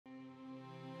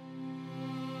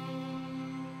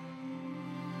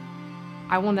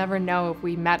I will never know if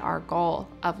we met our goal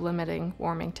of limiting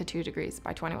warming to 2 degrees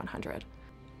by 2100.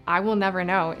 I will never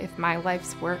know if my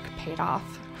life's work paid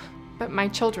off, but my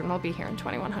children will be here in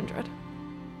 2100.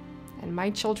 And my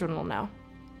children will know.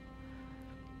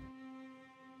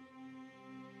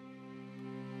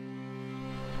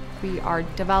 We are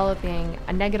developing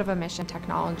a negative emission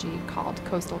technology called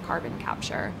coastal carbon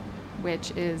capture,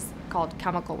 which is called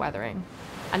chemical weathering,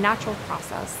 a natural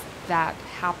process that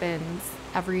happens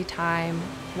every time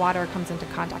water comes into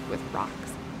contact with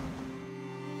rocks.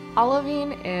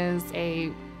 Olivine is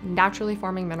a naturally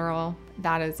forming mineral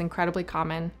that is incredibly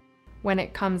common. When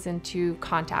it comes into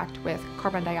contact with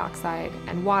carbon dioxide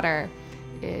and water,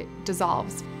 it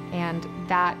dissolves, and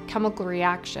that chemical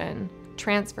reaction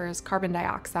transfers carbon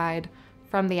dioxide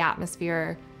from the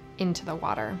atmosphere into the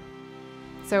water.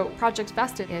 So Project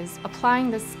Vesta is applying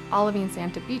this olivine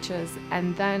sand to beaches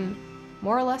and then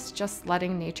more or less just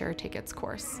letting nature take its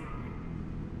course.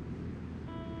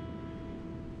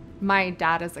 My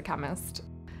dad is a chemist,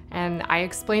 and I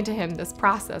explained to him this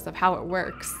process of how it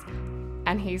works,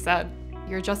 and he said,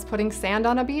 "You're just putting sand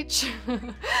on a beach?"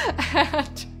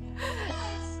 And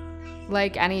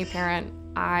like any parent,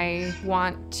 I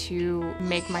want to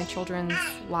make my children's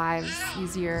lives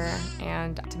easier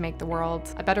and to make the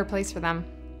world a better place for them.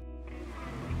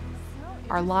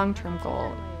 Our long-term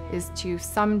goal is to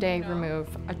someday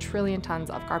remove 1 trillion tons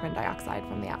of carbon dioxide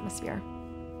from the atmosphere.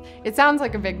 It sounds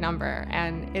like a big number,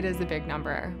 and it is a big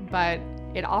number, but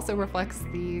it also reflects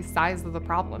the size of the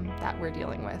problem that we're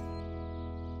dealing with.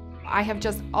 I have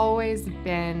just always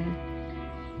been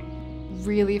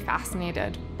really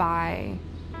fascinated by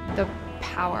the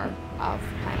power of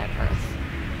planet Earth,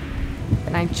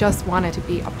 and I just wanted to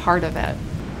be a part of it.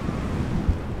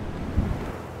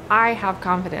 I have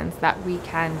confidence that we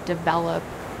can develop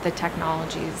the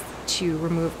technologies to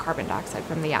remove carbon dioxide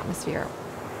from the atmosphere.